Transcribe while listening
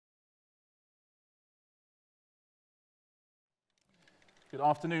Good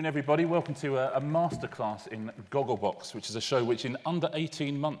afternoon, everybody. Welcome to a masterclass in Gogglebox, which is a show which in under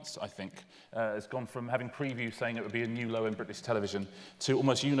 18 months, I think, has gone from having previews saying it would be a new low in British television to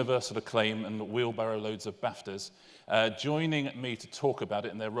almost universal acclaim and wheelbarrow loads of BAFTAs. Joining me to talk about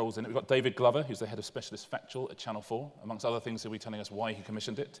it and their roles in it, we've got David Glover, who's the head of Specialist Factual at Channel 4. Amongst other things, he'll be telling us why he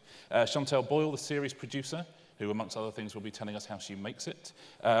commissioned it. Chantal Boyle, the series producer, who, amongst other things, will be telling us how she makes it.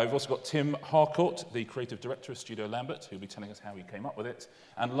 We've also got Tim Harcourt, the creative director of Studio Lambert, who'll be telling us how he came up with it.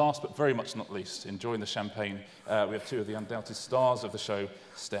 And last but very much not least, enjoying the champagne, we have two of the undoubted stars of the show,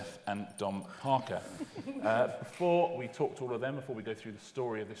 Steph and Dom Parker. Before we talk to all of them, before we go through the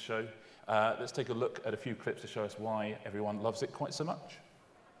story of this show, let's take a look at a few clips to show us why everyone loves it quite so much.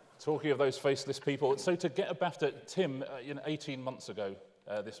 Talking of those faceless people, so to get a BAFTA, Tim, 18 months ago,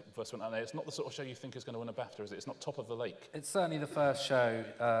 this first one out there, it's not the sort of show you think is going to win a BAFTA, is it? It's not top of the lake. It's certainly the first show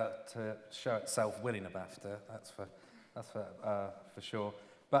to show itself winning a BAFTA. That's for sure.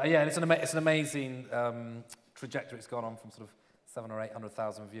 But yeah, it's an amazing trajectory. It's gone on from sort of 700,000 or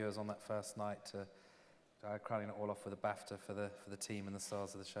 800,000 viewers on that first night to crowning it all off with a BAFTA for the team and the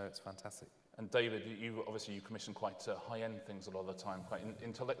stars of the show. It's fantastic. And David, you commission quite high-end things a lot of the time, quite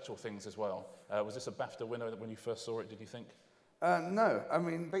intellectual things as well. Was this a BAFTA winner when you first saw it, did you think? No, I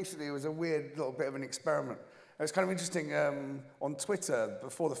mean, basically it was a weird little bit of an experiment. It was kind of interesting, on Twitter,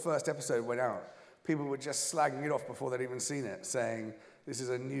 before the first episode went out, people were just slagging it off before they'd even seen it, saying this is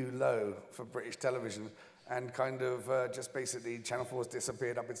a new low for British television, and kind of just basically Channel 4's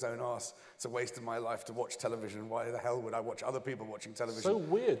disappeared up its own arse. It's a waste of my life to watch television. Why the hell would I watch other people watching television? So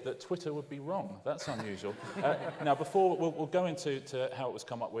weird that Twitter would be wrong. That's unusual. Now, before we'll go into how it was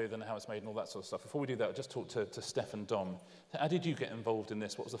come up with and how it's made and all that sort of stuff. Before we do that, I'll just talk to Steph and Dom. How did you get involved in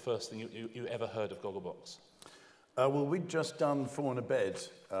this? What was the first thing you ever heard of Gogglebox? Well, we'd just done Four in a Bed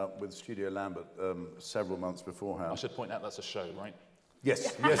with Studio Lambert several months beforehand. I should point out that's a show, right?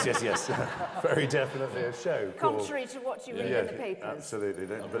 Yes. Very definitely a show. Contrary to what you read in the papers. Absolutely.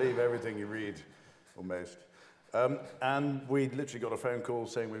 Don't believe everything you read, almost. And we literally got a phone call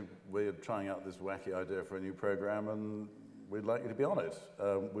saying we're trying out this wacky idea for a new programme and we'd like you to be on it.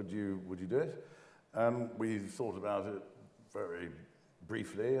 Would you do it? And we thought about it very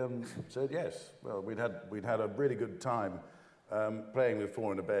briefly and said yes. Well, we'd had a really good time playing with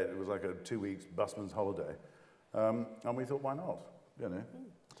Four in a Bed. It was like a 2 weeks busman's holiday. And we thought, why not? You know,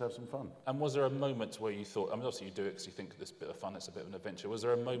 to have some fun. And was there a moment where you thought, I mean, obviously you do it because you think this bit of fun, it's a bit of an adventure. Was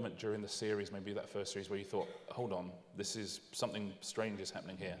there a moment during the series, maybe that first series, where you thought, hold on, this is something strange is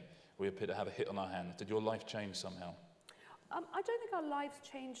happening here? We appear to have a hit on our hands. Did your life change somehow? I don't think our lives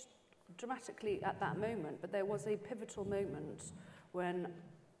changed dramatically at that moment, but there was a pivotal moment when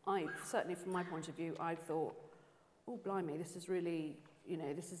certainly from my point of view, I thought, oh, blimey, this is really, you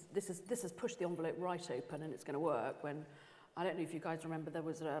know, this has pushed the envelope right open and it's going to work. When, I don't know if you guys remember, there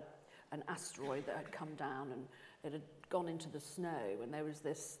was an asteroid that had come down and it had gone into the snow, and there was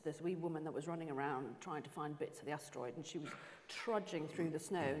this wee woman that was running around trying to find bits of the asteroid, and she was trudging through the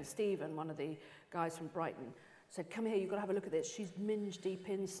snow, and Stephen, one of the guys from Brighton, said, come here, you've got to have a look at this, she's minge deep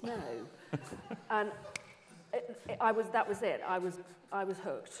in snow. And that was it. I was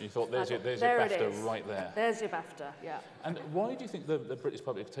hooked. You thought, there's your BAFTA right there. There's your BAFTA, yeah. And why do you think the British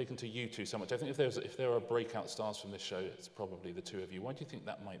public have taken to you two so much? I think if there are breakout stars from this show, it's probably the two of you. Why do you think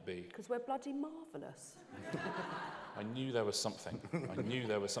that might be? Because we're bloody marvellous. I knew there was something. I knew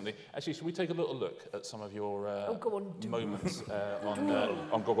there was something. Actually, should we take a little look at some of your moments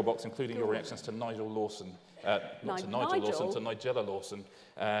on Gogglebox, including your reactions to Nigel Lawson, not to Nigel Lawson, to Nigella Lawson,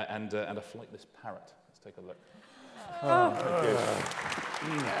 and a flightless parrot. Let's take a look.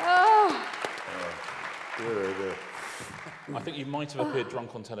 I think you might have appeared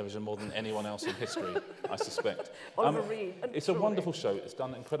drunk on television more than anyone else in history, I suspect. Oliver Reed. It's a wonderful show. It's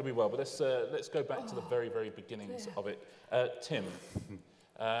done incredibly well. But let's go back to the very, very beginnings of it. Tim,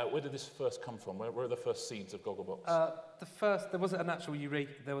 where did this first come from? Where are the first seeds of Gogglebox? There wasn't an actual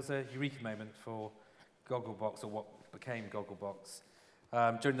eureka. There was a eureka moment for Gogglebox, or what became Gogglebox.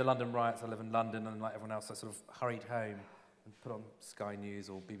 During the London riots, I live in London, and like everyone else, I sort of hurried home and put on Sky News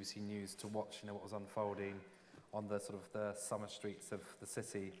or BBC News to watch, what was unfolding on the sort of the summer streets of the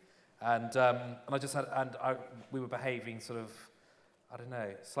city, and we were behaving sort of, I don't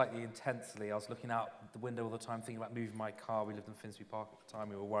know, slightly intensely. I was looking out the window all the time, thinking about moving my car. We lived in Finsbury Park at the time.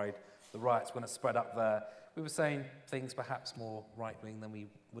 We were worried the riots were going to spread up there. We were saying things perhaps more right-wing than we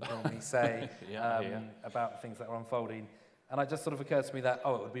would normally say about things that were unfolding. And it just sort of occurred to me that, it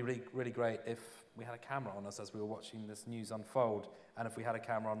would be really, really great if we had a camera on us as we were watching this news unfold, and if we had a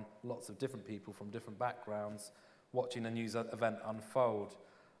camera on lots of different people from different backgrounds watching a news event unfold.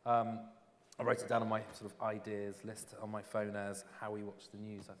 I wrote it down on my sort of ideas list on my phone as How We Watch the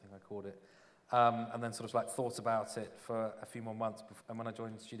News, I think I called it. And then sort of like thought about it for a few more months. And when I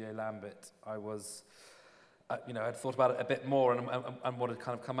joined Studio Lambert, I was, you know, I'd thought about it a bit more, and what had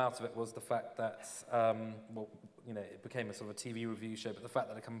kind of come out of it was the fact that, well, you know, it became a sort of a TV review show, but the fact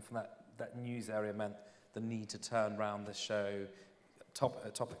that it came from that news area meant the need to turn around the show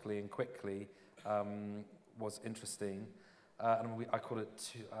topically and quickly was interesting. And I called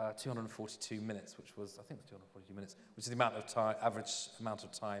it 242 minutes, which was, I think it was 242 minutes, which is the amount of time, average amount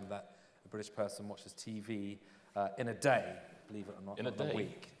of time that a British person watches TV in a day, believe it or not. In a day?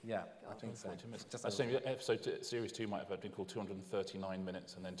 week. Yeah, I think so. I was saying series 2 might have been called 239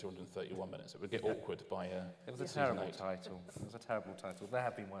 minutes and then 231 minutes. It would get awkward by It was a terrible title. It was a terrible title. There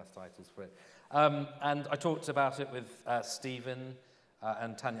have been worse titles for it. And I talked about it with Stephen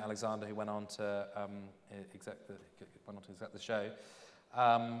and Tanya Alexander, who went on to exec the show.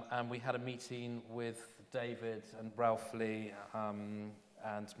 And we had a meeting with David and Ralph Lee and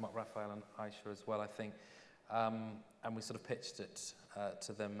Raphael and Aisha as well, I think. And we sort of pitched it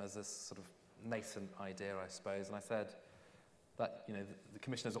to them as a sort of nascent idea, I suppose. And I said that, you know, the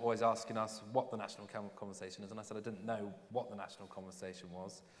commissioners are always asking us what the national conversation is. And I said I didn't know what the national conversation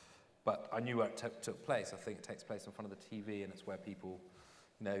was, but I knew where it took place. I think it takes place in front of the TV, and it's where people,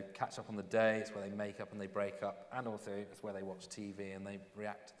 you know, catch up on the day. It's where they make up and they break up, and also it's where they watch TV and they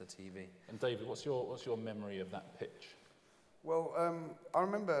react to the TV. And David, what's your memory of that pitch? Well, I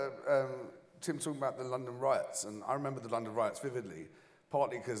remember Tim talking about the London riots, and I remember the London riots vividly,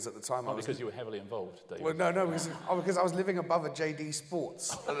 partly because at the time I was... because you were heavily involved, David. Well, no, because I was living above a JD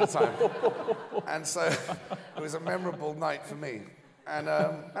Sports at the time. And so it was a memorable night for me. And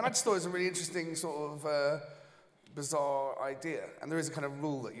I just thought it was a really interesting sort of bizarre idea. And there is a kind of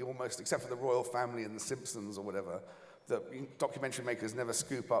rule that you almost, except for the royal family and the Simpsons or whatever, that documentary makers never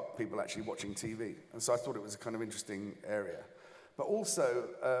scoop up people actually watching TV. And so I thought it was a kind of interesting area. But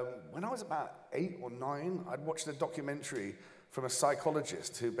also, when I was about 8 or 9, I'd watched a documentary from a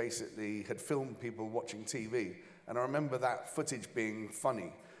psychologist who basically had filmed people watching TV. And I remember that footage being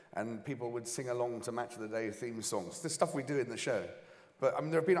funny, and people would sing along to Match of the Day theme songs, the stuff we do in the show. But I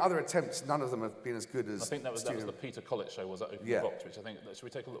mean, there have been other attempts. None of them have been as good as... I think that was the Peter Collett show, was that Open the Box, which I think... Should we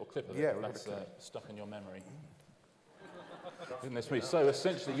take a little clip of it? Yeah, that's stuck in your memory. Goodness me. So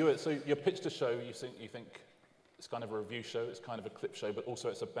essentially, you pitched a show, you think it's kind of a review show, it's kind of a clip show, but also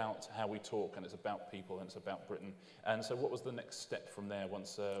it's about how we talk, and it's about people, and it's about Britain. And so what was the next step from there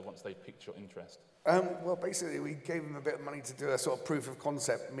once they piqued your interest? Well, basically, we gave them a bit of money to do a sort of proof of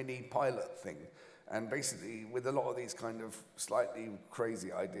concept mini pilot thing. And basically, with a lot of these kind of slightly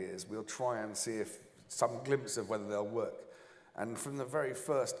crazy ideas, we'll try and see if some glimpse of whether they'll work. And from the very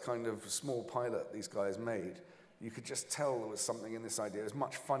first kind of small pilot these guys made, you could just tell there was something in this idea. It was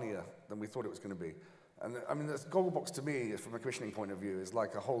much funnier than we thought it was going to be. And I mean, the Gogglebox to me, from a commissioning point of view, is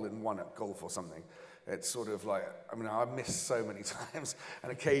like a hole-in-one at golf or something. It's sort of like, I mean, I've missed so many times,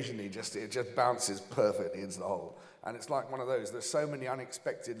 and occasionally it just bounces perfectly into the hole. And it's like one of those. There's so many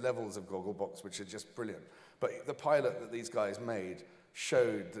unexpected levels of Gogglebox, which are just brilliant. But the pilot that these guys made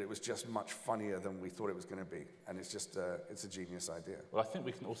showed that it was just much funnier than we thought it was going to be. And it's just, it's a genius idea. Well, I think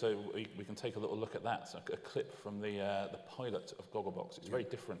we can also, we can take a little look at that. So a clip from the pilot of Gogglebox. It's very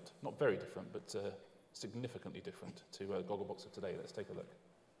different. Not very different, but significantly different to Gogglebox of today. Let's take a look.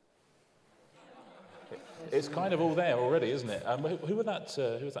 It's kind of all there already, isn't it? Who was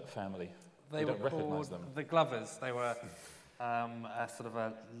that family? They don't were recognise called them. the Glovers. They were a sort of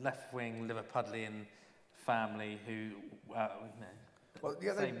a left-wing Liverpudlian family who, Well,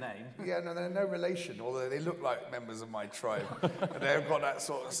 yeah, same name. Yeah, no, they're no relation, although they look like members of my tribe. And they've got that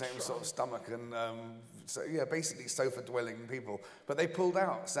same sort of stomach, and so yeah, basically sofa-dwelling people. But they pulled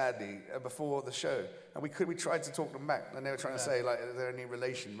out, sadly, before the show, and we tried to talk them back, and they were trying to say, like, is there any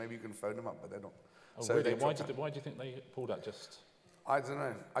relation? Maybe you can phone them up, but they're not. Oh, so really? Why do you think they pulled out? Just I don't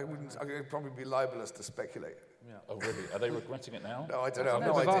know. I could probably be libelous to speculate. Yeah. Oh, really? Are they regretting it now? No, I don't know. I've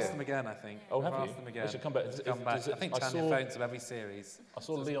no we've idea. asked them again, I think. Oh, have we've you? asked them again. They should come back. I think Tanya phones them every series. I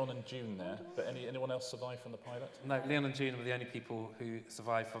saw Leon and June there, but anyone else survive from the pilot? No, Leon and June were the only people who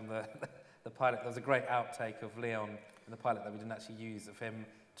survived from the pilot. There was a great outtake of Leon in the pilot that we didn't actually use, of him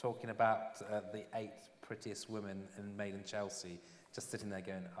talking about the 8 prettiest women Made in Chelsea, just sitting there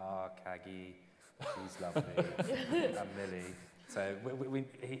going, Caggie, she's lovely, and Millie. So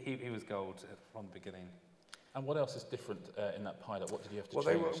he was gold from the beginning. And what else is different in that pilot? What did you have to Well,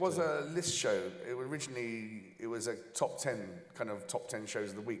 change? It was a list show. It was a top 10 shows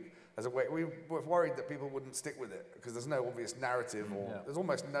of the week. as a way. We were worried that people wouldn't stick with it because there's no obvious narrative or there's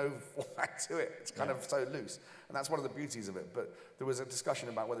almost no format to it. It's kind of so loose, and that's one of the beauties of it. But there was a discussion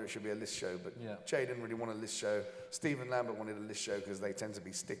about whether it should be a list show, but Jay didn't really want a list show. Stephen Lambert wanted a list show because they tend to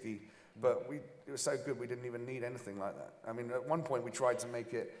be sticky. But it was so good we didn't even need anything like that. I mean, at one point we tried to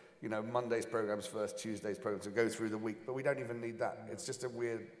make it, you know, Monday's programs first, Tuesday's programs, to go through the week, but we don't even need that. It's just a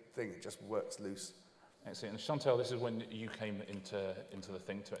weird thing. It just works loose. Excellent. And Chantal, this is when you came into the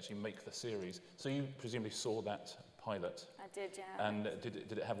thing to actually make the series. So you presumably saw that pilot. I did, yeah. And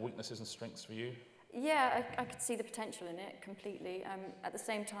did it have weaknesses and strengths for you? Yeah, I could see the potential in it completely. At the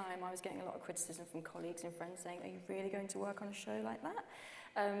same time, I was getting a lot of criticism from colleagues and friends saying, are you really going to work on a show like that?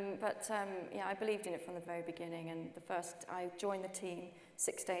 Yeah, I believed in it from the very beginning, and I joined the team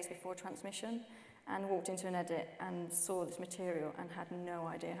 6 days before transmission and walked into an edit and saw this material and had no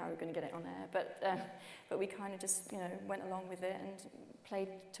idea how we were going to get it on air. But we kind of just, you know, went along with it and played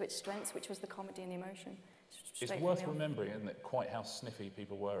to its strengths, which was the comedy and the emotion. It's worth remembering, isn't it, quite how sniffy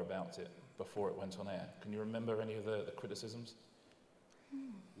people were about it before it went on air. Can you remember any of the criticisms?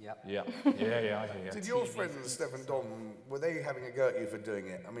 Yep. Yeah, I hear you. Did your friends, Steph and Dom, were they having a go at you for doing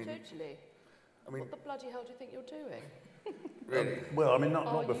it? I mean, Totally. What the bloody hell do you think you're doing? really? Well, I mean, not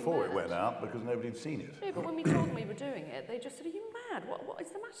Are you before it mad? went out, because nobody'd seen it. No, but when we told them we were doing it, they just said, are you mad? What is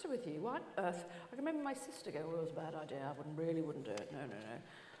the matter with you? What on earth? I can remember my sister going, well, it was a bad idea. I wouldn't do it. No.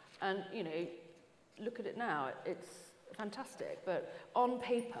 And, you know, look at it now. It's fantastic. But on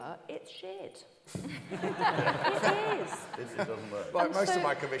paper, it's shit. It is. It doesn't work. Like most of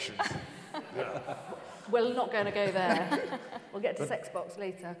my commissions. We're not going to go there. We'll get to Sex Box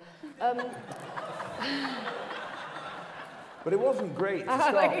later. But it wasn't great to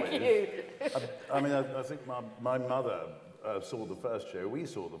start Thank with. you. I mean, I think my mother saw the first show, we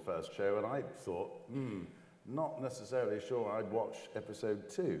saw the first show, and I thought, not necessarily sure I'd watch episode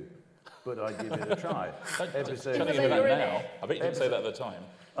 2, but I'd give it a try. Telling you that now, I bet you didn't say that at the time.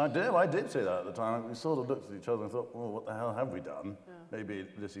 I did say that at the time. We sort of looked at each other and thought, well, what the hell have we done? Yeah. Maybe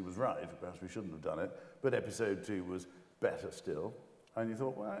Lissy was right, perhaps we shouldn't have done it. But episode 2 was better still. And you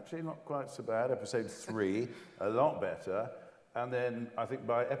thought, well, actually, not quite so bad. Episode 3, a lot better. And then I think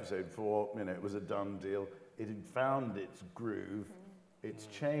by episode 4, you know, it was a done deal. It had found its groove. It's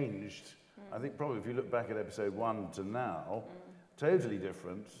changed. I think probably if you look back at episode 1 to now, totally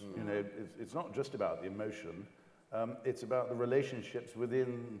different. You know, it's not just about the emotion. It's about the relationships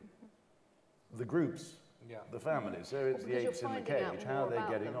within the groups, the families. So it's the apes in the cage, how they're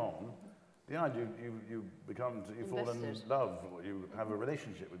getting on. Yeah, you fall in love, or you have a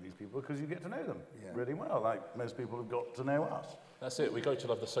relationship with these people because you get to know them really well, like most people have got to know us. That's it, we go to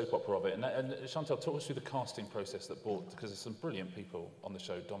love the soap opera of it. And Chantal, talk us through the casting process that because there's some brilliant people on the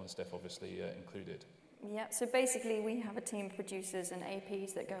show, Dom and Steph obviously included. Yeah, so basically we have a team of producers and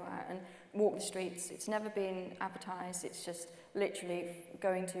APs that go out and walk the streets. It's never been advertised, it's just literally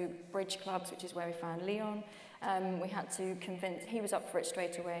going to bridge clubs, which is where we found Leon. We had to convince, he was up for it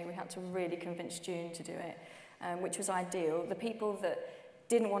straight away, we had to really convince June to do it, which was ideal. The people that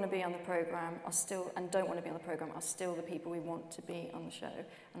didn't want to be on the programme are still, and don't want to be on the programme, are still the people we want to be on the show,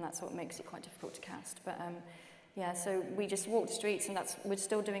 and that's what makes it quite difficult to cast. But yeah, so we just walk the streets, and we're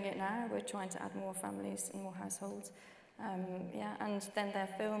still doing it now. We're trying to add more families and more households. Yeah, and then they're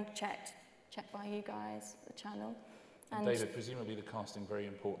filmed, checked by you guys, the channel. And David, presumably the casting very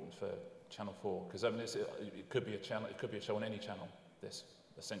important for Channel 4, because I mean, it could be a channel, it could be a show on any channel. This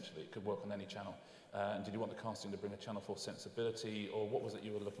essentially, it could work on any channel. And did you want the casting to bring a Channel 4 sensibility, or what was it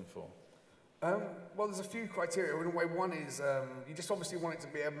you were looking for? Well, there's a few criteria. In a way, one is you just obviously want it to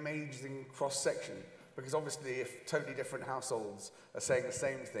be an amazing cross-section, because obviously if totally different households are saying the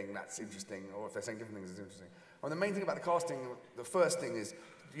same thing, that's interesting, or if they're saying different things, it's interesting. And the main thing about the casting, the first thing is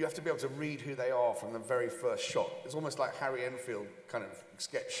you have to be able to read who they are from the very first shot. It's almost like Harry Enfield kind of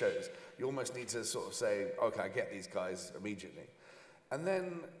sketch shows. You almost need to sort of say, okay, I get these guys immediately. And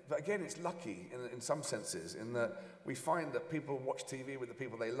then, but again, it's lucky in some senses, in that we find that people watch TV with the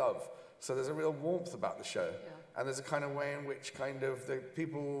people they love. So there's a real warmth about the show. Yeah. And there's a kind of way in which kind of the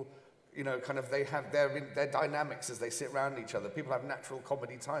people, you know, kind of they have their dynamics as they sit around each other. People have natural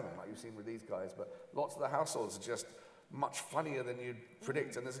comedy timing, like you've seen with these guys, but lots of the households are just much funnier than you'd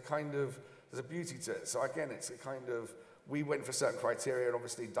predict, and there's a beauty to it. So again, it's a kind of, we went for certain criteria, and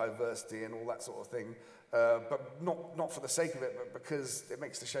obviously diversity and all that sort of thing, but not for the sake of it, but because it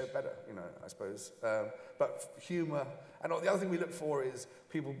makes the show better, you know, I suppose. But humour, and the other thing we look for is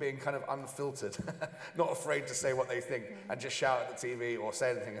people being kind of unfiltered, not afraid to say what they think and just shout at the TV or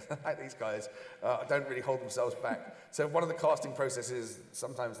say anything. Like these guys don't really hold themselves back. So one of the casting processes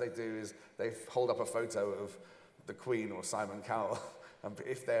sometimes they do is they hold up a photo of the Queen or Simon Cowell And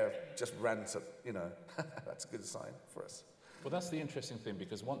if they're just rants, you know, that's a good sign for us. Well, that's the interesting thing,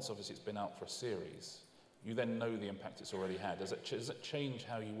 because once obviously it's been out for a series, you then know the impact it's already had. Does it change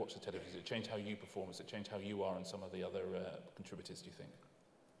how you watch the television? Does it change how you perform? Does it change how you are and some of the other contributors, do you think?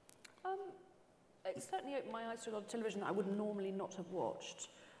 It certainly opened my eyes to a lot of television I would normally not have watched.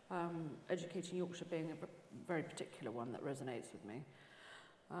 Educating Yorkshire being a very particular one that resonates with me.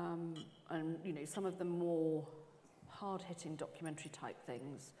 And, you know, some of the more hard-hitting documentary type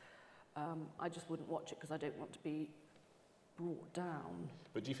things, I just wouldn't watch it because I don't want to be brought down.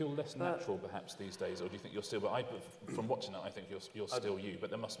 But do you feel less natural perhaps these days, or do you think you're still, from watching it, I think you're still you, but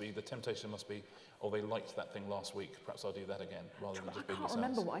there must be, the temptation must be, oh, they liked that thing last week, perhaps I'll do that again, rather than just being yourselves. I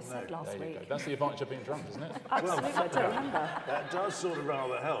can't remember what I said last week. Go. That's the advantage of being drunk, isn't it? Absolutely, I don't remember. That does sort of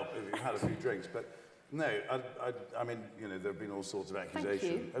rather help if you've had a few drinks, but no, I mean, you know, there have been all sorts of accusations.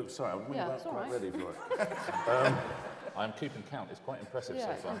 Thank you. Oh, sorry, I'm Yeah, not it's quite all right. ready for it. I'm keeping count. It's quite impressive Yeah,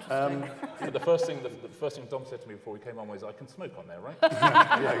 so it's far. interesting. But the first thing Dom said to me before we came on was, "I can smoke on there, right?"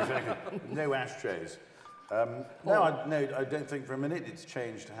 Yeah, exactly. No ashtrays. No, I don't think for a minute it's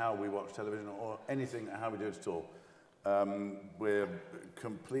changed how we watch television or anything, how we do it at all. We're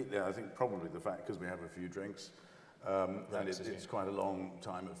completely, I think probably the fact because we have a few drinks, and it's quite a long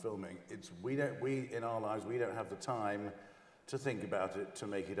time of filming. We in our lives, we don't have the time to think about it, to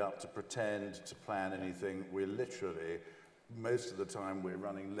make it up, to pretend, to plan anything. We're literally, most of the time, we're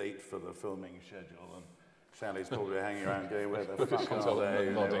running late for the filming schedule, and Sally's probably hanging around going, where the fuck are they?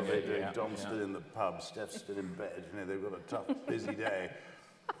 You know, what are they doing? Dom's still in the pub, Steph's still in bed, you know, they've got a tough, busy day.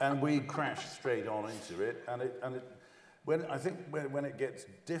 And we crash straight on into it, when it gets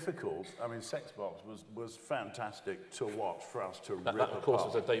difficult, I mean, Sex Box was fantastic to watch for us to rip apart. That, of course,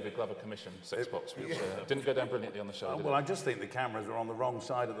 was a David Glover commission, Sex Box, which didn't go down brilliantly on the show, did well, it? I just think the cameras were on the wrong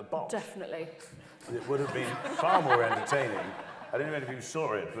side of the box. Definitely. It would have been far more entertaining. I don't know if you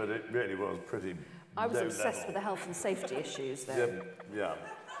saw it, but it really was pretty I was low obsessed level. with the health and safety issues then. Yeah.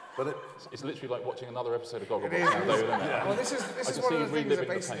 But It's literally like watching another episode of Gogglebox. It is. Now, David, isn't it? Well, this is can one see of the you things that reliving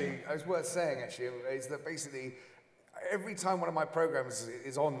the basically, pain. it's worth saying actually, is that basically every time one of my programs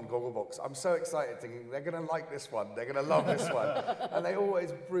is on Gogglebox, I'm so excited thinking they're going to like this one, they're going to love this one, and they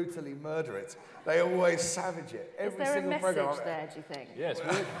always brutally murder it. They always savage it. Is Every there a single message program. there, do you think? Yeah, it's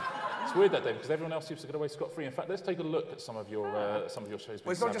weird. It's weird that day because everyone else seems to get away scot-free. In fact, let's take a look at some of your shows.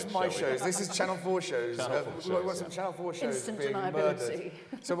 Well, it's not just my shall we? shows. This is Channel 4 shows. Channel 4 We've shows, got some yeah. Channel 4 shows Instant being deniability. murdered.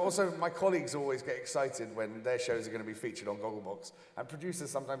 So also, my colleagues always get excited when their shows are going to be featured on Gogglebox. And producers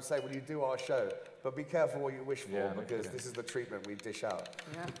sometimes say, "Will you do our show? But be careful what you wish for, Yeah, because okay. this is the treatment we dish out."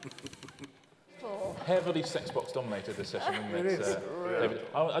 Yeah. Oh. Heavily Sex Box dominated this session, isn't it? It is. David,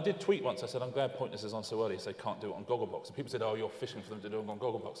 I did tweet once. I said, "I'm glad Pointless is on so early, so they can't do it on Gogglebox." And people said, "Oh, you're fishing for them to do it on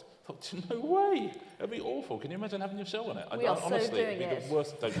Gogglebox." I thought, "No way! It'd be awful. Can you imagine having your show on it?" We are so honestly, doing it'd be it. the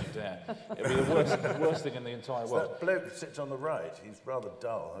worst. Don't you dare! It'd be the worst thing in the entire So world. that bloke that sits on the right, he's rather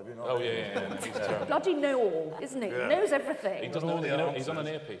dull. Have you not? Oh yeah. No, he's terrible. Bloody know-all, isn't he? He knows everything. He doesn't all know, the you know, he's answers. on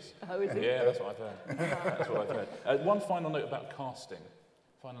an earpiece. Oh, is he? Yeah, that's what I've heard. That's what I've heard. One final note about casting.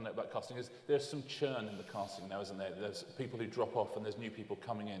 Final note about casting is there's some churn in the casting now, isn't there? There's people who drop off and there's new people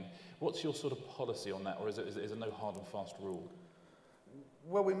coming in. What's your sort of policy on that, or is there no hard and fast rule?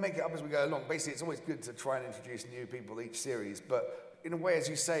 Well, we make it up as we go along. Basically, it's always good to try and introduce new people each series, but in a way, as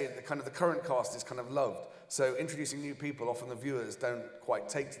you say, the current cast is kind of loved. So introducing new people, often the viewers don't quite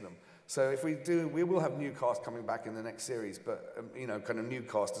take to them. So if we do, we will have new cast coming back in the next series, but kind of new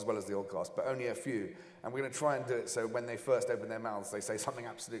cast as well as the old cast, but only a few. And we're going to try and do it so when they first open their mouths, they say something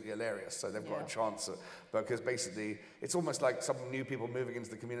absolutely hilarious, so they've got a chance. Because basically, it's almost like some new people moving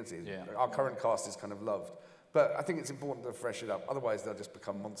into the community. Yeah. Our current cast is kind of loved. But I think it's important to fresh it up. Otherwise, they'll just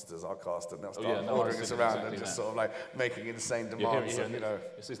become monsters, our cast, and they'll start ordering us around and just sort of like making insane demands. Yeah,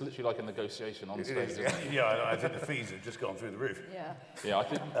 it's literally like a negotiation on stage. is, Isn't it? Yeah, I think the fees have just gone through the roof. Yeah. Yeah,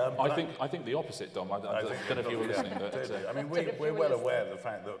 I think the opposite, Dom. I don't know if you were listening, but Totally. I mean, we're well aware of the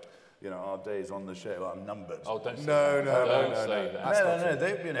fact that our days on the show are numbered. oh, don't say No, that. no, Don't say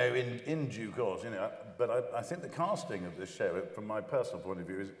that. No, in due course, but I think the casting of this show, from my personal point of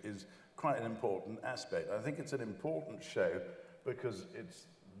view, is quite an important aspect. I think it's an important show because it's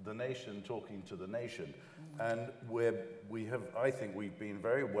the nation talking to the nation, and I think we've been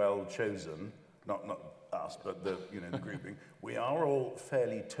very well chosen. Not us, but the grouping. We are all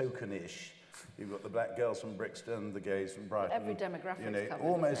fairly tokenish. You've got the black girls from Brixton, the gays from Brighton. Every demographic covered,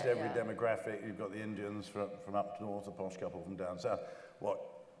 almost isn't it? every Yeah. demographic. You've got the Indians from up north, a posh couple from down south. What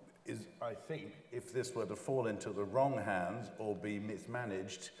is, I think, if this were to fall into the wrong hands or be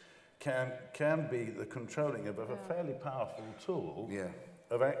mismanaged, can be the controlling of a fairly powerful tool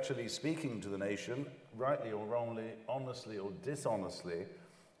of actually speaking to the nation, rightly or wrongly, honestly or dishonestly,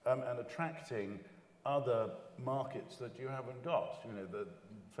 and attracting other markets that you haven't got. You know, that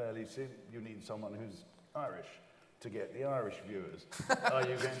fairly soon you need someone who's Irish to get the Irish viewers. Are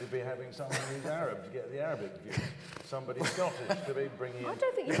you going to be having someone who's Arab to get the Arabic viewers? Somebody Scottish to be bringing in... I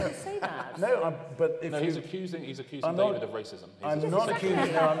don't think you can say that. No, but if he's accusing David of racism. I'm not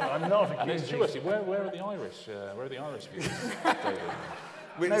accusing... No, I'm not accusing... And it's true, actually. Where are the Irish? Where are the Irish viewers, David?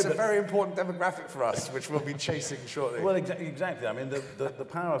 It's a very important demographic for us, which we'll be chasing shortly. Well, exactly. I mean, the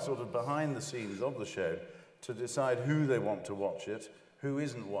power sort of behind the scenes of the show to decide who they want to watch it, who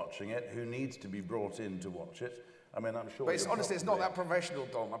isn't watching it, who needs to be brought in to watch it. I mean, I'm sure... But honestly, it's not that professional,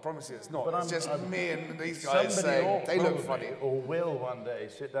 Dom. I promise you it's not. But it's just me and these guys saying they look funny. Or will one day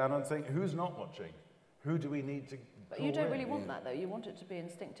sit down and think, who's not watching? Who do we need to... But you don't really want that, though. You want it to be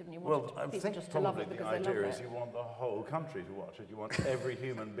instinctive, and you want people just to love it because they love it. The idea is you want the whole country to watch it. You want every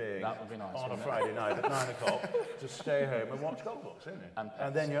human being that would be nice, on a Friday night at 9 o'clock to stay home and watch Gogglebox, isn't it?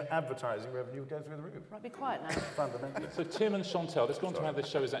 And then your advertising revenue goes through the roof. Right, be quiet now. Fundamentally. So Tim and Chantel, let's go on to how this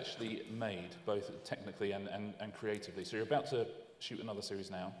show is actually made, both technically and creatively. So you're about to shoot another series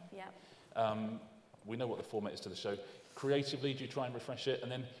now. Yeah. We know what the format is to the show. Creatively, do you try and refresh it?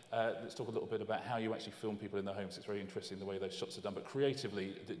 And then let's talk a little bit about how you actually film people in their homes. It's very interesting the way those shots are done. But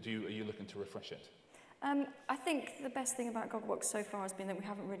creatively, are you looking to refresh it? I think the best thing about Gogglebox so far has been that we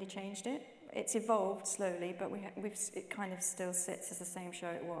haven't really changed it. It's evolved slowly, but it kind of still sits as the same show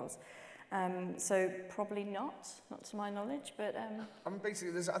it was. So probably not to my knowledge, but...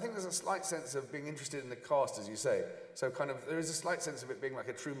 Basically, I think there's a slight sense of being interested in the cast, as you say. So kind of, there is a slight sense of it being like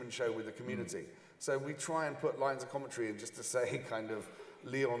a Truman Show with the community. So we try and put lines of commentary in just to say kind of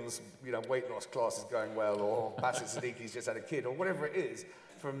Leon's weight loss class is going well, or Bassett Siddiqui's just had a kid, or whatever it is,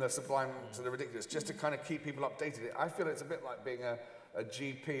 from the sublime to the ridiculous, just to kind of keep people updated. I feel it's a bit like being a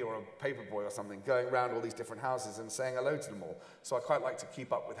GP or a paperboy or something, going around all these different houses and saying hello to them all. So I quite like to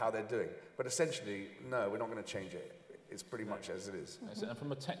keep up with how they're doing. But essentially, no, we're not going to change it. It's pretty much as it is. And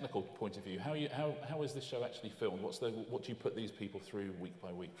from a technical point of view, how is this show actually filmed? What do you put these people through week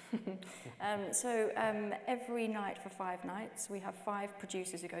by week? Every night for 5 nights, we have 5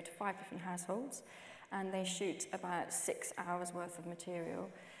 producers who go to 5 different households, and they shoot about 6 hours worth of material.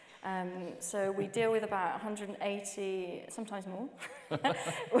 So we deal with about 180, sometimes more.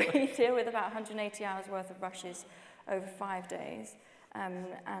 We deal with about 180 hours worth of rushes over 5 days.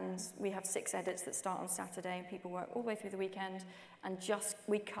 And we have 6 edits that start on Saturday, and people work all the way through the weekend, and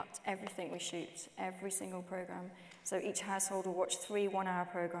we cut everything we shoot, every single program. So each household will watch 3 one-hour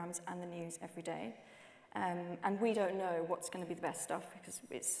programs and the news every day. And we don't know what's going to be the best stuff because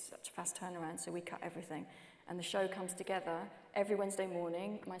it's such a fast turnaround, so we cut everything. And the show comes together every Wednesday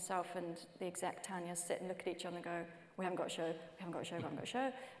morning. Myself and the exec, Tanya, sit and look at each other and go, we haven't got a show, we haven't got a show, we haven't got a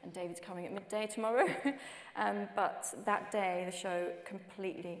show. And David's coming at midday tomorrow. But that day, the show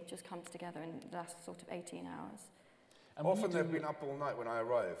completely just comes together in the last sort of 18 hours. And often they've been up all night when I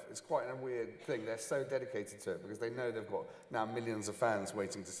arrive. It's quite a weird thing. They're so dedicated to it because they know they've got now millions of fans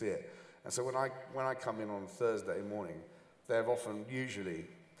waiting to see it. And so when I come in on Thursday morning,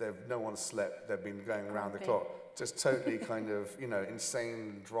 no one slept. They've been going around the clock. Just totally kind of,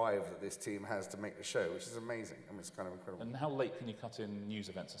 insane drive that this team has to make the show, which is amazing. I mean, it's kind of incredible. And how late can you cut in news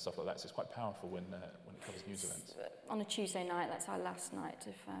events and stuff like that? So it's quite powerful when it covers news events. On a Tuesday night, that's our last night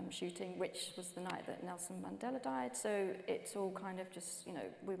of shooting, which was the night that Nelson Mandela died. So it's all kind of just,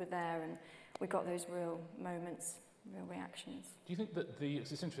 we were there and we got those real moments, real reactions. Do you think that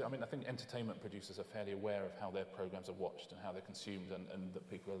it's interesting, I think entertainment producers are fairly aware of how their programmes are watched and how they're consumed and that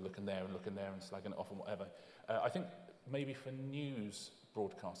people are looking there and slagging it off and whatever. I think maybe for news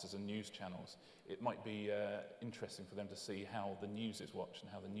broadcasters and news channels, it might be interesting for them to see how the news is watched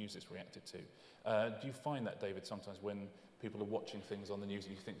and how the news is reacted to. Do you find that, David, sometimes when people are watching things on the news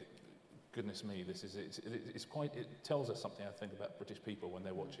and you think, goodness me, it tells us something, I think, about British people when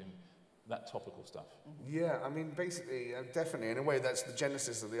they're watching that topical stuff? Yeah, basically, definitely. In a way, that's the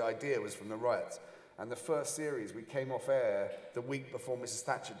genesis of the idea was from the riots. And the first series, we came off air the week before Mrs.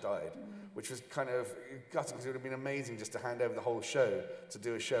 Thatcher died, which was kind of gutting because it would have been amazing just to hand over the whole show to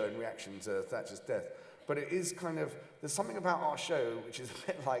do a show in reaction to Thatcher's death. But it is kind of, there's something about our show which is a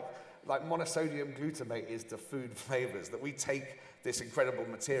bit like monosodium glutamate is to food flavors, that we take this incredible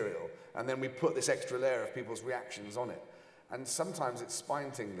material and then we put this extra layer of people's reactions on it. And sometimes it's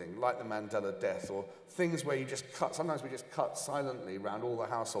spine-tingling, like the Mandela death, or things where sometimes we just cut silently around all the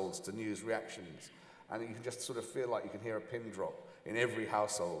households to news reactions. And you can just sort of feel like you can hear a pin drop in every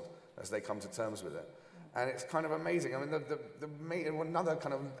household as they come to terms with it. And it's kind of amazing. Another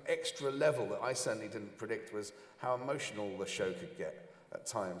kind of extra level that I certainly didn't predict was how emotional the show could get. at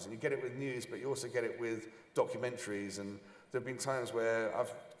times. And you get it with news, but you also get it with documentaries. And there have been times where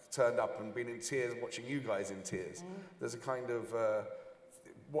I've turned up and been in tears watching you guys in tears. There's a kind of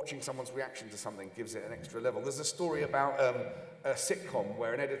watching someone's reaction to something gives it an extra level. There's a story about a sitcom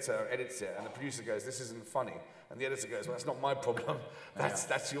where an editor edits it and the producer goes, "This isn't funny," and the editor goes, "Well, that's not my problem.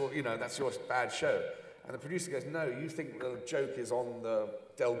 That's your bad show." And the producer goes, "No, you think the joke is on the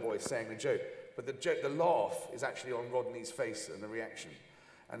Del Boy saying the joke, but the laugh is actually on Rodney's face and the reaction."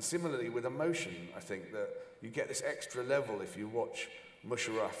 And similarly with emotion, I think that you get this extra level if you watch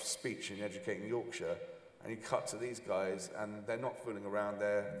Musharraf's speech in Educating Yorkshire, and you cut to these guys, and they're not fooling around,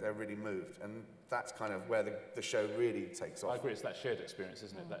 they're really moved. And that's kind of where the show really takes off. I agree, it's that shared experience,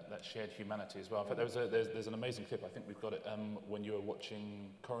 isn't it? That shared humanity as well. In fact, there's an amazing clip, I think we've got it, when you were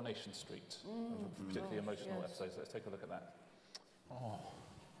watching Coronation Street, a particularly emotional episode. So let's take a look at that. Oh,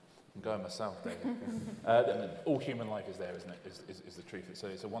 I'm going myself, David. All human life is there, isn't it, is the truth.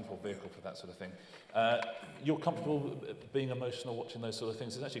 It's a wonderful vehicle for that sort of thing. You're comfortable being emotional watching those sort of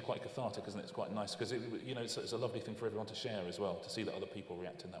things. It's actually quite cathartic, isn't it? It's quite nice, because it's a lovely thing for everyone to share as well, to see that other people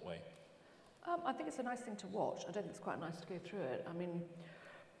react in that way. I think it's a nice thing to watch. I don't think it's quite nice to go through it. I mean,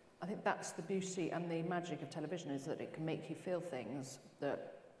 I think that's the beauty and the magic of television, is that it can make you feel things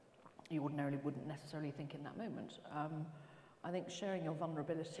that you ordinarily wouldn't necessarily think in that moment. I think sharing your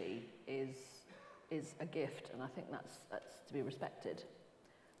vulnerability is a gift, and I think that's to be respected.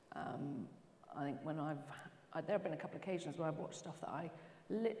 I think when there have been a couple of occasions where I've watched stuff that I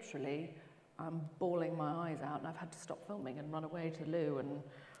literally am bawling my eyes out, and I've had to stop filming and run away to the loo and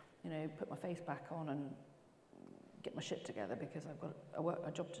put my face back on and get my shit together because I've got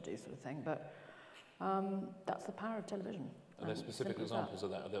a job to do, sort of thing. But that's the power of television. Are there specific examples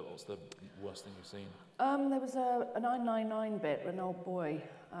of that? What's the worst thing you've seen? There was a 999 bit where an old boy,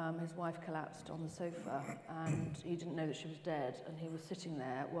 his wife collapsed on the sofa, and he didn't know that she was dead, and he was sitting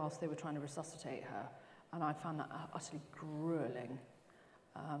there whilst they were trying to resuscitate her. And I found that utterly gruelling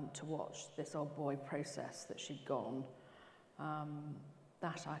to watch this old boy process that she'd gone.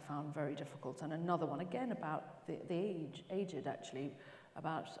 That I found very difficult. And another one, again, about the aged actually,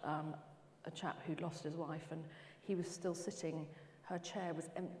 about a chap who'd lost his wife, and he was still sitting, her chair was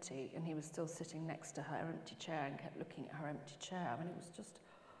empty, and he was still sitting next to her empty chair and kept looking at her empty chair. I mean, it was just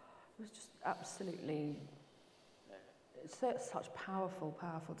absolutely, it's such powerful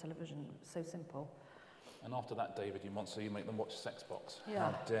television, so simple. And after that, David, you monster, you make them watch Sex Box.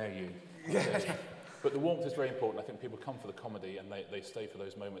 Yeah. How dare you? How dare you? But the warmth is very important. I think people come for the comedy, and they stay for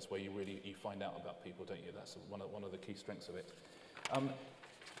those moments where you find out about people, don't you? That's one of the key strengths of it.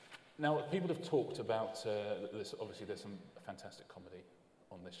 Now, people have talked about this. Obviously, there's some fantastic comedy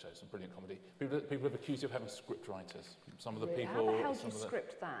on this show, some brilliant comedy. People have accused you of having script writers. Some of the people. How the hell do you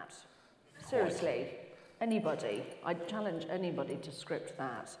script that? Seriously, anybody? I challenge anybody to script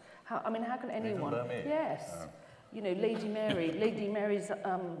that. How can anyone? Yes. Oh. Lady Mary's,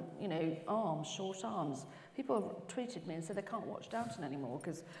 arms, short arms. People have tweeted me and said they can't watch Downton anymore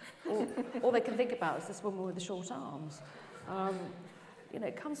because all they can think about is this woman with the short arms.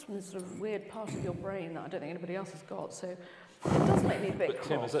 It comes from this sort of weird part of your brain that I don't think anybody else has got. So it does make me a bit cross.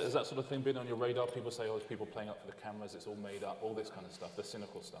 Tim, has that sort of thing been on your radar? People say, there's people playing up for the cameras, it's all made up, all this kind of stuff, the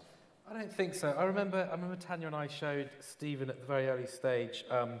cynical stuff. I don't think so. I remember Tanya and I showed Stephen at the very early stage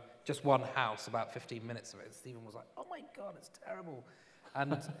just one house, about 15 minutes of it. Stephen was like, "Oh my God, it's terrible,"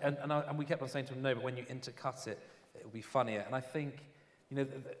 and we kept on saying to him, "No, but when you intercut it, it'll be funnier." And I think,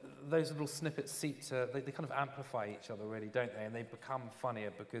 those little snippets they kind of amplify each other, really, don't they? And they become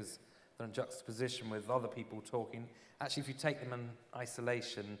funnier because they're in juxtaposition with other people talking. Actually, if you take them in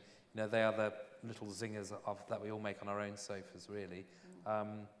isolation, they are the little zingers that we all make on our own sofas, really.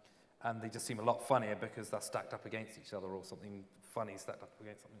 And they just seem a lot funnier because they're stacked up against each other, or something funny stacked up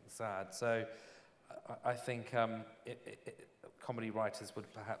against something sad. So I think comedy writers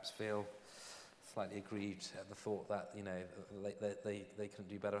would perhaps feel slightly aggrieved at the thought that they couldn't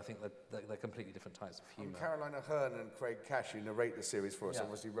do better. I think that they're completely different types of humour. Carolina Hearn and Craig Cash, who narrate the series for us,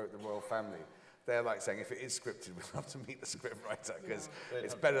 obviously wrote The Royal Family. They're like saying, if it is scripted, we'd love to meet the script writer because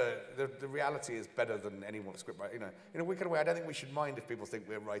it's better. The reality is better than any one script writer. In a wicked way, I don't think we should mind if people think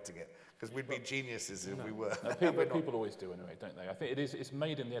we're writing it because we'd be geniuses if we were. People always do anyway, don't they? I think it's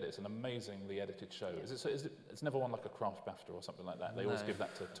made in the edit. It's an amazingly edited show. It's never won like a Craft BAFTA or something like that. They always give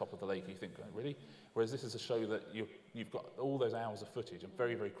that to Top of the Lake. You think, really? Whereas this is a show that you've got all those hours of footage and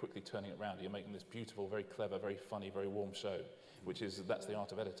very, very quickly turning it around. You're making this beautiful, very clever, very funny, very warm show, that's the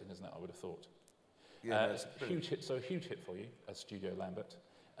art of editing, isn't it? I would have thought. Yeah, a huge hit for you at Studio Lambert.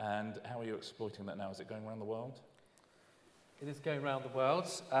 And how are you exploiting that now? Is it going around the world? It is going around the world.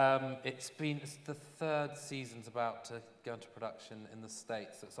 It's the third season's about to go into production in the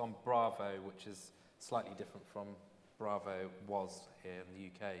States. It's on Bravo, which is slightly different from Bravo was here in the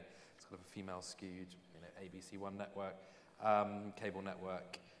UK. It's kind of a female-skewed, ABC One network, cable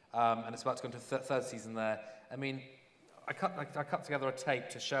network, and it's about to go into third season there. I mean, I cut together a tape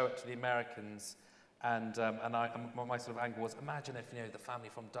to show it to the Americans, and my sort of angle was, imagine if the family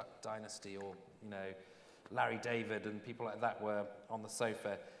from Duck Dynasty or Larry David and people like that were on the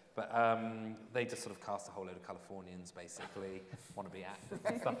sofa, but they just sort of cast a whole load of Californians, basically, want to be actors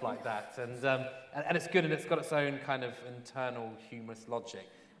and stuff like that. And it's good, and it's got its own kind of internal humorous logic.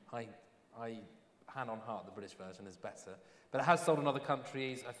 I hand on heart, the British version is better. But it has sold in other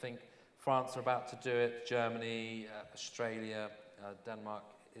countries. I think France are about to do it, Germany, Australia, Denmark,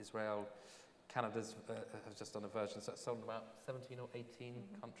 Israel. Canada's has just done a version, so it's sold in about 17 or 18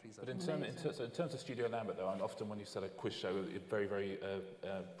 countries. But in terms of Studio Lambert, though, and often when you set a quiz show, it's very, very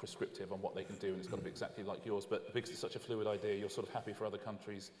prescriptive on what they can do, and it's got to be exactly like yours. But because it's such a fluid idea, you're sort of happy for other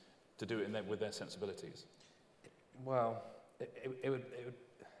countries to do it with their sensibilities. Well, it would.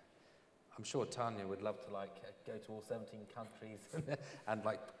 I'm sure Tanya would love to go to all 17 countries and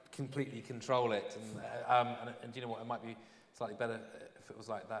completely control it. And you know what? It might be slightly better if it was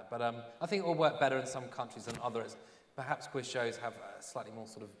like that. But I think it will work better in some countries than others. Perhaps quiz shows have a slightly more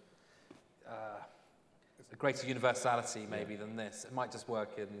sort of a greater universality maybe than this. It might just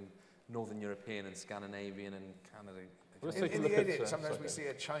work in Northern European and Scandinavian and Canada. In the edit, sometimes we see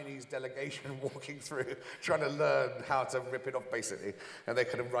a Chinese delegation walking through, trying to learn how to rip it off, basically. And they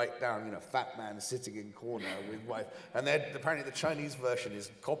kind of write down, fat man sitting in corner with wife. And apparently the Chinese version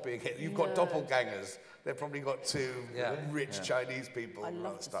is copying it. You've got doppelgangers. They've probably got two rich Chinese people,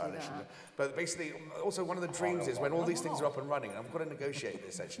 rather stylish. But basically, also one of the dreams is when all these things are up and running, and I've got to negotiate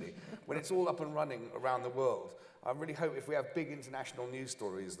this actually, when it's all up and running around the world, I really hope if we have big international news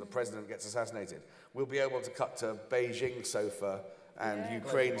stories, the president gets assassinated, we'll be able to cut to Beijing sofa and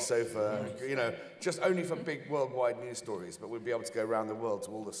Ukraine sofa, just only for big worldwide news stories, but we'll be able to go around the world to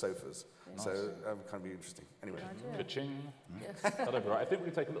all the sofas. Nice. So kind of be interesting. Anyway. Ka-ching. Yes. That'll be right. I think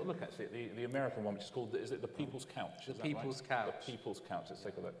we can take a little look actually at the American one, which is called, is it The People's Couch? The People's Couch. The People's Couch. Let's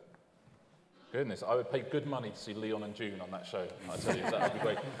take a look. Goodness, I would pay good money to see Leon and June on that show. I tell you, that would be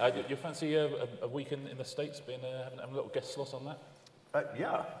great. You fancy a week in the States, having a little guest slot on that?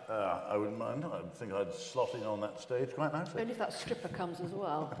 Yeah, I wouldn't mind. I think I'd slot in on that stage quite nicely. Only if that stripper comes as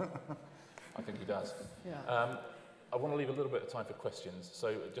well. I think he does. Yeah. I want to leave a little bit of time for questions.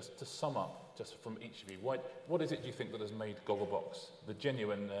 So just to sum up, just from each of you, what is it do you think that has made Gogglebox the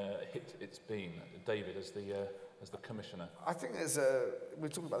genuine hit it's been? David, as the commissioner. I think we're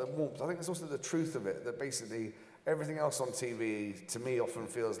talking about the warmth. I think there's also the truth of it, that basically everything else on TV, to me, often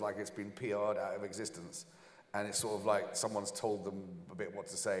feels like it's been PR'd out of existence. And it's sort of like someone's told them a bit what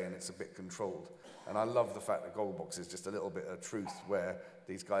to say and it's a bit controlled. And I love the fact that Gogglebox is just a little bit of truth where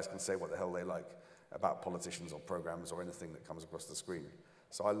these guys can say what the hell they like about politicians or programs or anything that comes across the screen.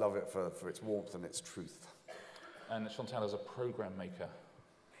 So I love it for its warmth and its truth. And Chantal, as a program maker?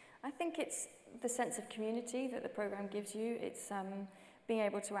 I think it's the sense of community that the program gives you. It's being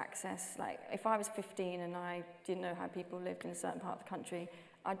able to access, if I was 15 and I didn't know how people lived in a certain part of the country,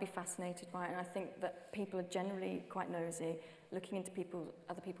 I'd be fascinated by it. And I think that people are generally quite nosy, looking into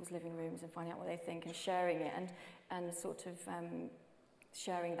other people's living rooms and finding out what they think and sharing it and sort of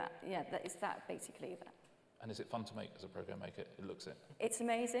sharing that. Yeah, it's that basically. And is it fun to make as a program maker? It looks it. It's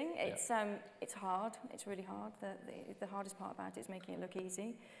amazing. It's hard. It's really hard. The hardest part about it is making it look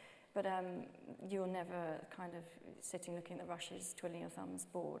easy. But you're never kind of sitting looking at the rushes, twiddling your thumbs,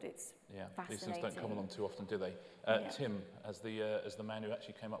 bored. It's fascinating. These things don't come along too often, do they? Tim, as the man who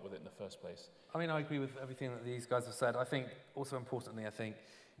actually came up with it in the first place. I mean, I agree with everything that these guys have said. I think, also importantly,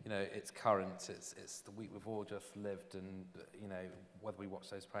 it's current. It's the week we've all just lived, and whether we watch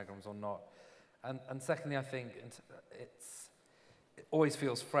those programs or not. And secondly, I think it always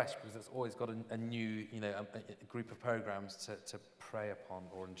feels fresh because it's always got a new, a group of programs to prey upon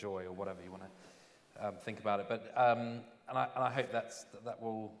or enjoy or whatever you want to think about it. But and I hope that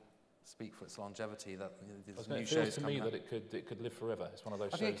will speak for its longevity. That these new shows feels to me that it could live forever. It's one of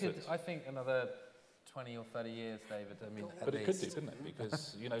those shows. I think another 20 or 30 years, David. I mean, but it could do, couldn't it?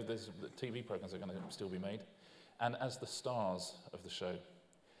 Because there's the TV programs are going to still be made, and as the stars of the show,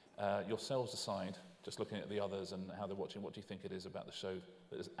 yourselves aside, just looking at the others and how they're watching, what do you think it is about the show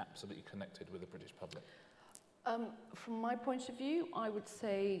that is absolutely connected with the British public? From my point of view, I would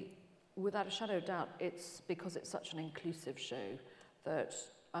say, without a shadow of doubt, it's because it's such an inclusive show that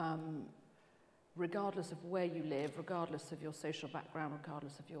regardless of where you live, regardless of your social background,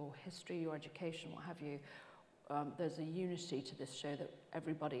 regardless of your history, your education, what have you, there's a unity to this show that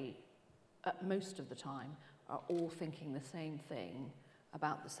everybody, most of the time, are all thinking the same thing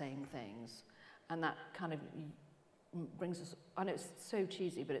about the same things. And that kind of brings us, I know it's so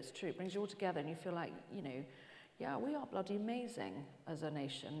cheesy, but it's true. It brings you all together and you feel like, you know, yeah, we are bloody amazing as a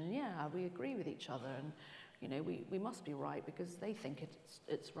nation. And yeah, we agree with each other. And, you know, we must be right because they think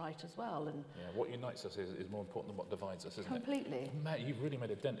it's right as well. And yeah, what unites us is more important than what divides us, isn't completely. it? Matt, you've really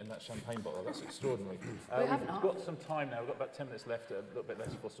made a dent in that champagne bottle. That's extraordinary. We have We've not. got some time now. We've got about 10 minutes left, a little bit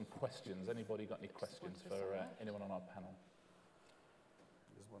less for some questions. Anybody got any questions for anyone on our panel?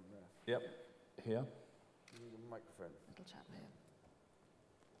 There's one there. Yep. Here. You need a microphone. Little chap here.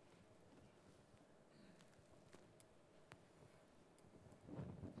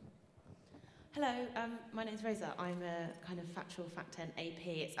 Hello, my name's Rosa. I'm a kind of factual fact 10 AP.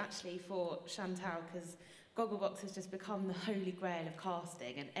 It's actually for Chantal because Gogglebox has just become the holy grail of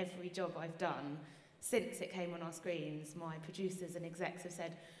casting, and every job I've done since it came on our screens, my producers and execs have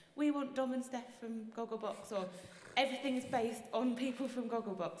said, we want Dom and Steph from Gogglebox, or everything is based on people from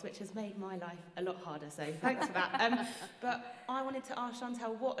Gogglebox, which has made my life a lot harder, so thanks for that. But I wanted to ask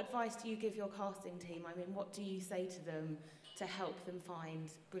Chantal, what advice do you give your casting team? I mean, what do you say to them to help them find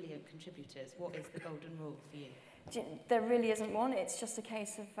brilliant contributors? What is the golden rule for you? There really isn't one. It's just a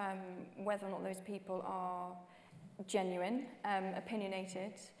case of whether or not those people are genuine,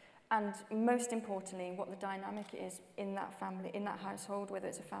 opinionated, and most importantly, what the dynamic is in that family, in that household, whether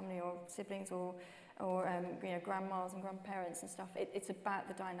it's a family or siblings or you know, grandmas and grandparents and stuff. It's about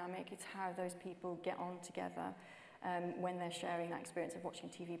the dynamic. It's how those people get on together when they're sharing that experience of watching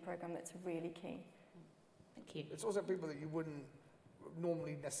a TV program that's really key. Thank you. It's also people that you wouldn't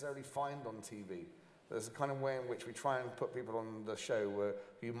normally necessarily find on TV. There's a kind of way in which we try and put people on the show where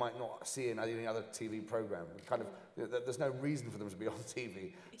you might not see in any other TV program. Kind of, there's no reason for them to be on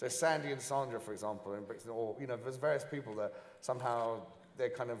TV. So Sandy and Sandra, for example, in Brixton, or you know, there's various people that somehow they're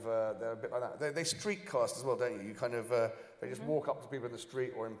kind of they're a bit like that. They street cast as well, don't you? You kind of they just walk up to people in the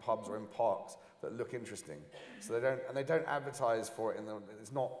street or in pubs or in parks that look interesting. So they don't advertise for it.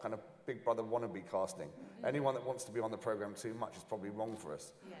 It's not kind of Big Brother wannabe casting. Anyone that wants to be on the program too much is probably wrong for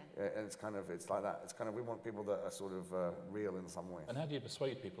us. Yeah. And it's like that. It's kind of, we want people that are sort of real in some way. And how do you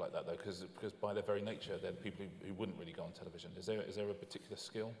persuade people like that, though? Because by their very nature, they're people who wouldn't really go on television. Is there a particular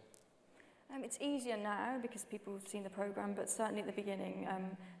skill? It's easier now because people have seen the programme, but certainly at the beginning,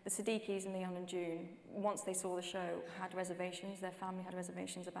 the Siddiquis and Leon and June, once they saw the show, had reservations. Their family had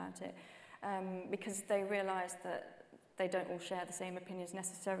reservations about it because they realised that they don't all share the same opinions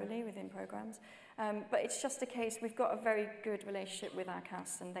necessarily within programmes. But it's just a case, we've got a very good relationship with our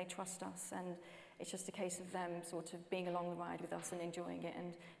cast and they trust us, and it's just a case of them sort of being along the ride with us and enjoying it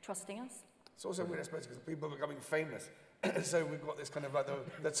and trusting us. It's also weird, I suppose, because people are becoming famous. So we've got this kind of like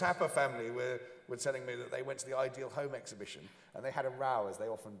the Tapper family were telling me that they went to the Ideal Home exhibition and they had a row, as they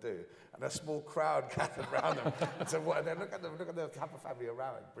often do, and a small crowd gathered around them. And so what, and then look at the Tapper family are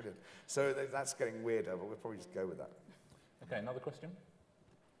rowing. Brilliant. So that's getting weirder, but we'll probably just go with that. Okay, another question?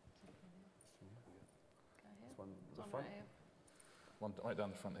 This one at the front. One right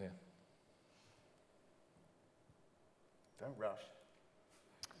down the front here. Don't rush.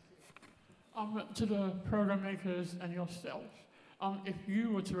 To the program makers and yourself, if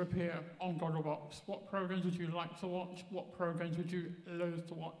you were to appear on Gogglebox, what programs would you like to watch? What programs would you loathe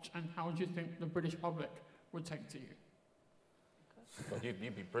to watch? And how do you think the British public would take to you? God, you'd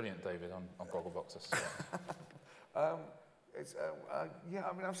be brilliant, David, on Gogglebox. Yeah,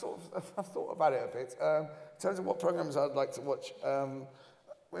 I mean, I've thought about it a bit. In terms of what programs I'd like to watch,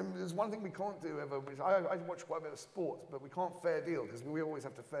 there's one thing we can't do ever, which I watch quite a bit of sports, but we can't fair deal, because we always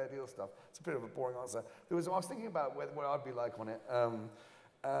have to fair deal stuff. It's a bit of a boring answer. I was thinking about what I'd be like on it.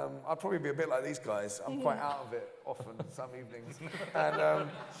 I'd probably be a bit like these guys. I'm quite out of it often, some evenings.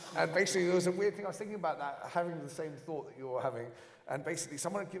 And basically, there was a weird thing. I was thinking about that, having the same thought that you're having. And basically,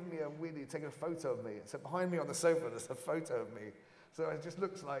 someone had given me taken a photo of me. So behind me on the sofa, there's a photo of me. So it just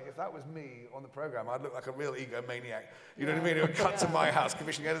looks like, if that was me on the program, I'd look like a real egomaniac. You know what I mean? He would cut to my house,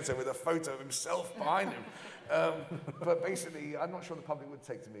 commissioning editor, with a photo of himself behind him. But basically, I'm not sure the public would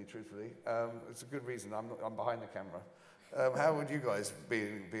take to me, truthfully. It's a good reason. I'm behind the camera. How would you guys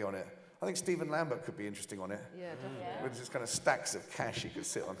be on it? I think Stephen Lambert could be interesting on it. Yeah, definitely. Yeah. With just kind of stacks of cash he could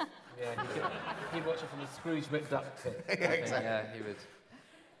sit on. Yeah, he'd watch it from the Scrooge McDuck pit. Yeah, exactly. Yeah, he would.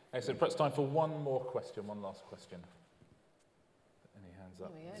 Okay, so perhaps time for one more question, one last question. Any hands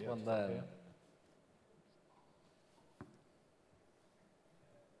up? There we go. There's one there. Yeah.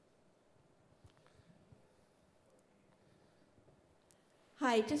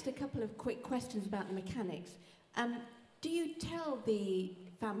 Hi, just a couple of quick questions about the mechanics. Do you tell the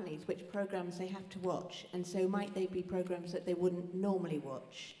families which programmes they have to watch, and so might they be programmes that they wouldn't normally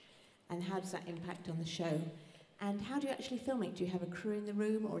watch, and how does that impact on the show? And how do you actually film it? Do you have a crew in the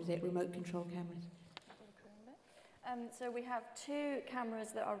room, or is it remote control cameras? So we have 2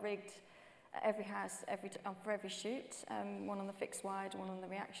 cameras that are rigged at every house for every shoot, one on the fixed wide, one on the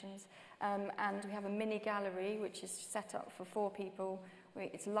reactions, and we have a mini gallery which is set up for 4 people.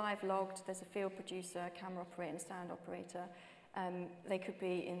 It's live logged. There's a field producer, camera operator and sound operator. They could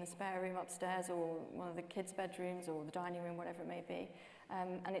be in the spare room upstairs or one of the kids' bedrooms or the dining room, whatever it may be,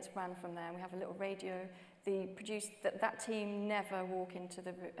 and it's run from there. We have a little radio. That team never walk into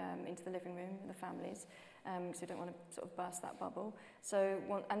the living room, the families, because we don't want to sort of burst that bubble. So,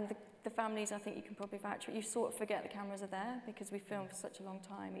 the families, I think you can probably vouch for it. You sort of forget the cameras are there because we film for such a long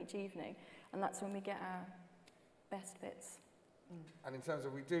time each evening, and that's when we get our best bits. And in terms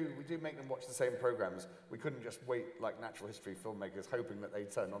of, we do make them watch the same programmes. We couldn't just wait like natural history filmmakers hoping that they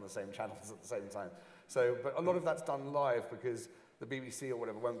turn on the same channels at the same time. So, but a lot of that's done live because the BBC or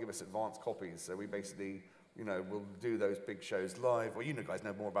whatever won't give us advanced copies. So we basically, you know, we'll do those big shows live. Well, you guys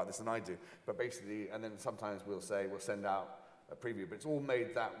know more about this than I do. But basically, and then sometimes we'll send out a preview. But it's all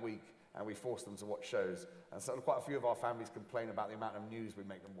made that week, and we force them to watch shows. And so quite a few of our families complain about the amount of news we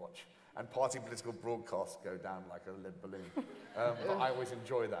make them watch. And party political broadcasts go down like a lead balloon. But I always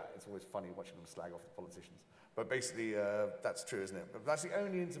enjoy that. It's always funny watching them slag off the politicians. But basically, that's true, isn't it? But that's the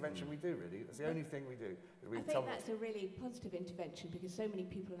only intervention we do, really. That's the only thing we do. I think that's a really positive intervention because so many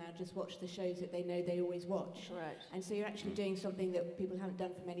people now just watch the shows that they know they always watch. Correct. And so you're actually doing something that people haven't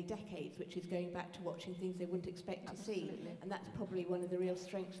done for many decades, which is going back to watching things they wouldn't expect to see. And that's probably one of the real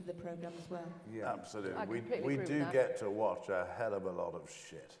strengths of the programme as well. Yeah, absolutely. I completely We agree do with that. get to watch a hell of a lot of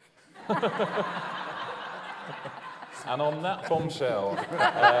shit. And on that bombshell,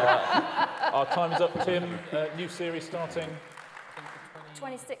 our time is up. Tim, new series starting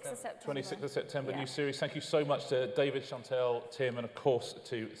 26th of September. 26th of September, Yeah. new series. Thank you so much to David, Chantel, Tim, and of course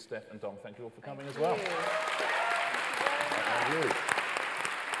to Steph and Dom. Thank you all for coming as well. Thank you.